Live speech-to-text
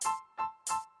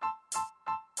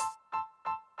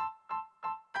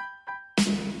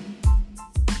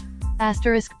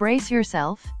Asterisk brace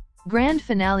yourself. Grand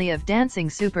finale of Dancing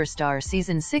Superstar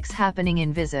Season 6 happening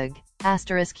in Vizag.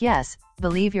 Asterisk yes,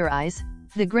 believe your eyes.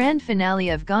 The grand finale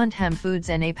of Gandham Foods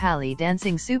Nepali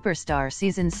Dancing Superstar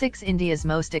Season 6, India's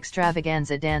most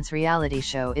extravaganza dance reality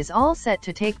show, is all set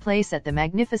to take place at the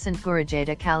magnificent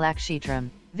GURAJADA Kalakshetram,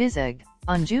 Vizag,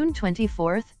 on June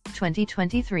 24,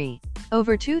 2023.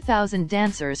 Over 2,000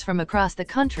 dancers from across the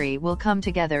country will come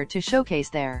together to showcase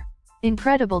their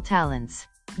incredible talents.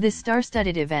 This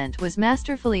star-studded event was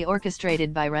masterfully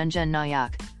orchestrated by Ranjan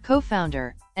Nayak,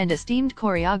 co-founder and esteemed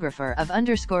choreographer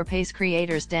of Pace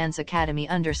Creators Dance Academy.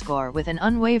 With an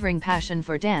unwavering passion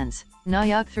for dance,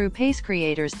 Nayak through Pace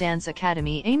Creators Dance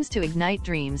Academy aims to ignite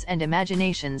dreams and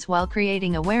imaginations while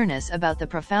creating awareness about the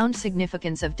profound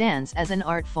significance of dance as an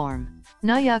art form.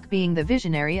 Nayak being the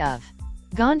visionary of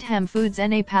Gandham Foods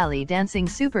Nepali Dancing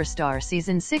Superstar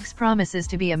Season 6 promises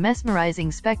to be a mesmerizing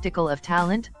spectacle of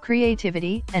talent,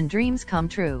 creativity, and dreams come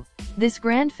true. This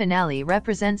grand finale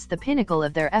represents the pinnacle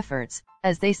of their efforts,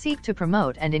 as they seek to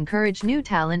promote and encourage new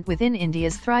talent within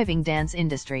India's thriving dance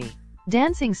industry.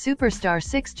 Dancing Superstar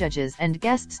 6 judges and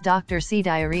guests Dr.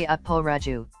 Sridhari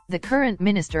Appalraju, the current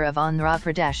Minister of Andhra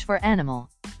Pradesh for Animal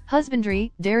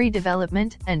Husbandry, Dairy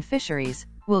Development, and Fisheries,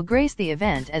 will grace the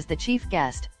event as the chief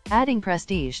guest, adding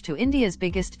prestige to India's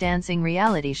biggest dancing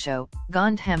reality show,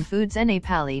 Gandham Foods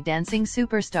Nepali Dancing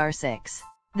Superstar 6.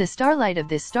 The starlight of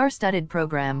this star-studded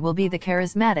program will be the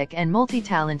charismatic and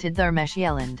multi-talented Dharmesh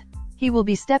Yelland. He will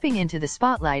be stepping into the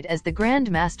spotlight as the Grand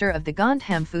Master of the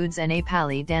Gandham Foods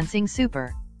Nepali Dancing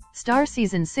Superstar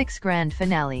Season 6 Grand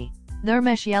Finale.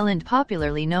 Dharmesh Yelland,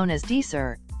 popularly known as D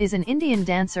Sir, is an Indian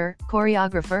dancer,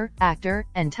 choreographer, actor,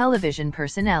 and television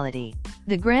personality.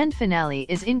 The grand finale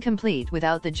is incomplete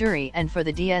without the jury, and for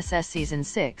the DSS Season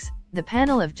 6, the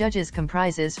panel of judges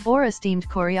comprises 4 esteemed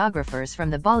choreographers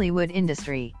from the Bollywood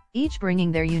industry, each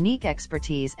bringing their unique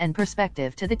expertise and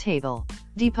perspective to the table.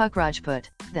 Deepak Rajput,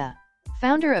 the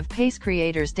founder of Pace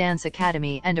Creators Dance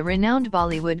Academy and a renowned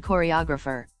Bollywood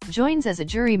choreographer, joins as a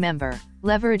jury member,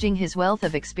 leveraging his wealth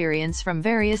of experience from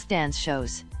various dance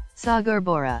shows. Sagar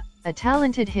Bora, a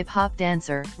talented hip-hop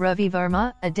dancer, Ravi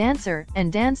Verma, a dancer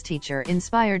and dance teacher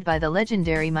inspired by the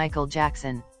legendary Michael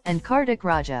Jackson, and Kartik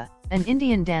Raja, an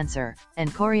Indian dancer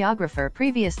and choreographer,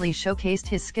 previously showcased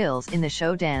his skills in the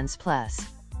show Dance Plus.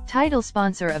 Title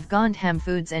sponsor of Gandham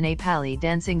Foods Nepali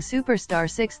Dancing Superstar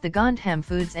 6. The Gandham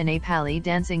Foods Nepali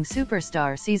Dancing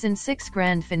Superstar Season 6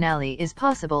 Grand Finale is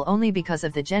possible only because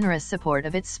of the generous support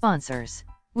of its sponsors.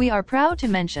 We are proud to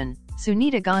mention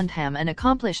Sunita Gandham, an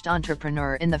accomplished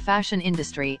entrepreneur in the fashion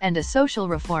industry and a social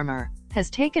reformer, has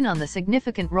taken on the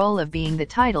significant role of being the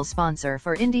title sponsor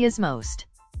for India's most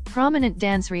prominent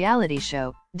dance reality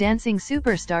show, Dancing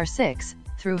Superstar 6,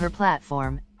 through her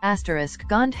platform,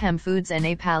 Gandham Foods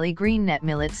Nepali Green Net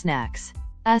Millet Snacks.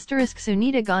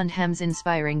 Sunita Gandham's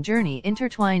inspiring journey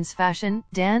intertwines fashion,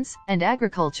 dance, and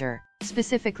agriculture,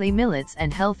 specifically millets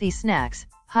and healthy snacks,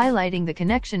 highlighting the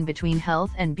connection between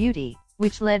health and beauty,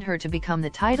 which led her to become the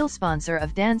title sponsor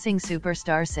of Dancing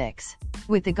Superstar 6.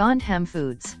 With the Gandham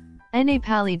Foods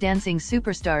Nepali Dancing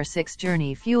Superstar 6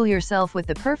 journey, fuel yourself with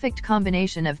the perfect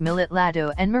combination of millet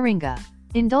laddu and moringa.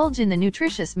 Indulge in the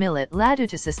nutritious millet laddu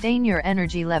to sustain your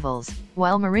energy levels,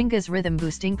 while moringa's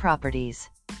rhythm-boosting properties.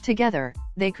 Together,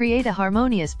 they create a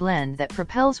harmonious blend that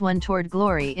propels one toward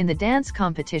glory in the dance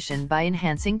competition by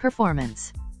enhancing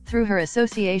performance. Through her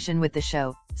association with the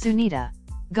show, Sunita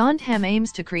Gandham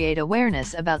aims to create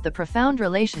awareness about the profound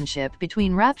relationship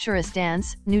between rapturous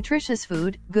dance, nutritious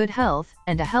food, good health,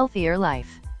 and a healthier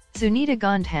life. Sunita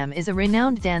Gandham is a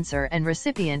renowned dancer and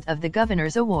recipient of the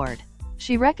Governor's Award.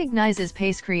 She recognizes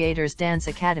Pace Creators Dance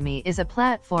Academy is a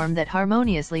platform that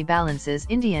harmoniously balances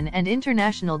Indian and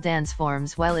international dance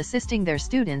forms while assisting their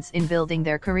students in building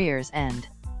their careers and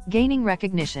gaining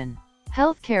recognition.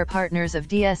 Healthcare partners of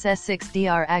DSS 6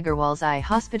 Dr. Agarwal's Eye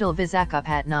Hospital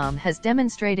Visakhapatnam has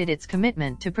demonstrated its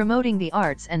commitment to promoting the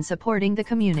arts and supporting the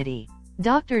community.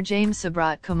 Dr. James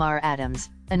Subrat Kumar Adams,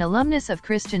 an alumnus of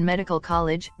Christian Medical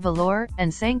College, Vellore,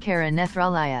 and Sankara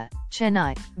Nethralaya,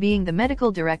 Chennai, being the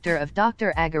medical director of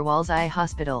Dr. Agarwal's Eye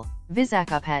Hospital,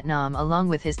 Visakhapatnam, along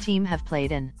with his team, have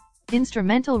played an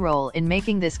instrumental role in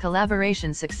making this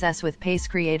collaboration success with Pace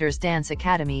Creators Dance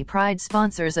Academy. Pride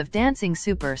sponsors of Dancing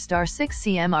Superstar 6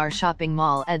 CMR Shopping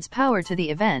Mall adds power to the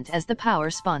event as the power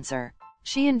sponsor.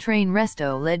 Shein Train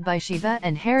Resto, led by Shiva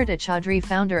and Harita Chaudhary,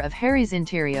 founder of Harry's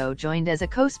Interior, joined as a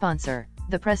co-sponsor.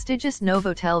 The prestigious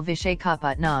Novotel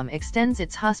Visakhapatnam extends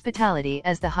its hospitality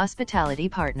as the hospitality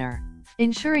partner,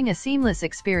 ensuring a seamless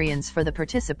experience for the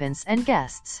participants and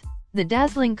guests. The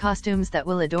dazzling costumes that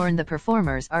will adorn the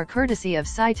performers are courtesy of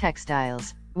Sai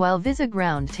Textiles, while Vizag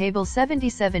Round Table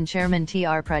 77 Chairman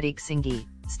Tr Pratik Singhi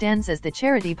stands as the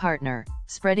charity partner,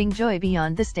 spreading joy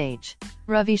beyond the stage.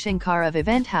 Ravi Shankar of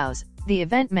Event House, the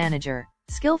event manager,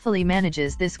 skillfully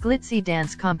manages this glitzy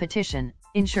dance competition,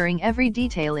 ensuring every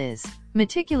detail is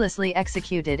meticulously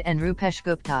executed, and Rupesh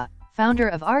Gupta, founder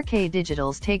of RK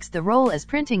Digitals, takes the role as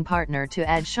printing partner to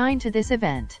add shine to this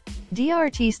event.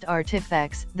 D'Artiste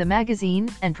Artifacts, the magazine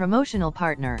and promotional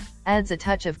partner, adds a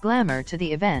touch of glamour to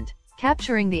the event,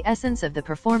 capturing the essence of the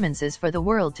performances for the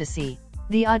world to see.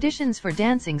 The auditions for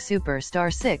Dancing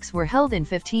Superstar 6 were held in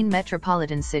 15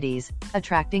 metropolitan cities,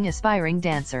 attracting aspiring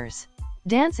dancers,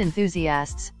 dance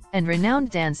enthusiasts, and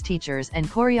renowned dance teachers and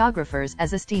choreographers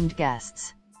as esteemed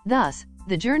guests. Thus,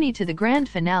 the journey to the grand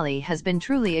finale has been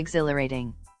truly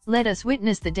exhilarating. Let us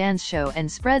witness the dance show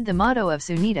and spread the motto of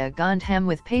Sunita Gandham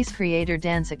with Pace Creator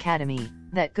Dance Academy,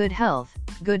 that good health,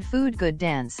 good food, good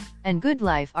dance, and good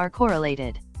life are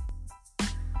correlated.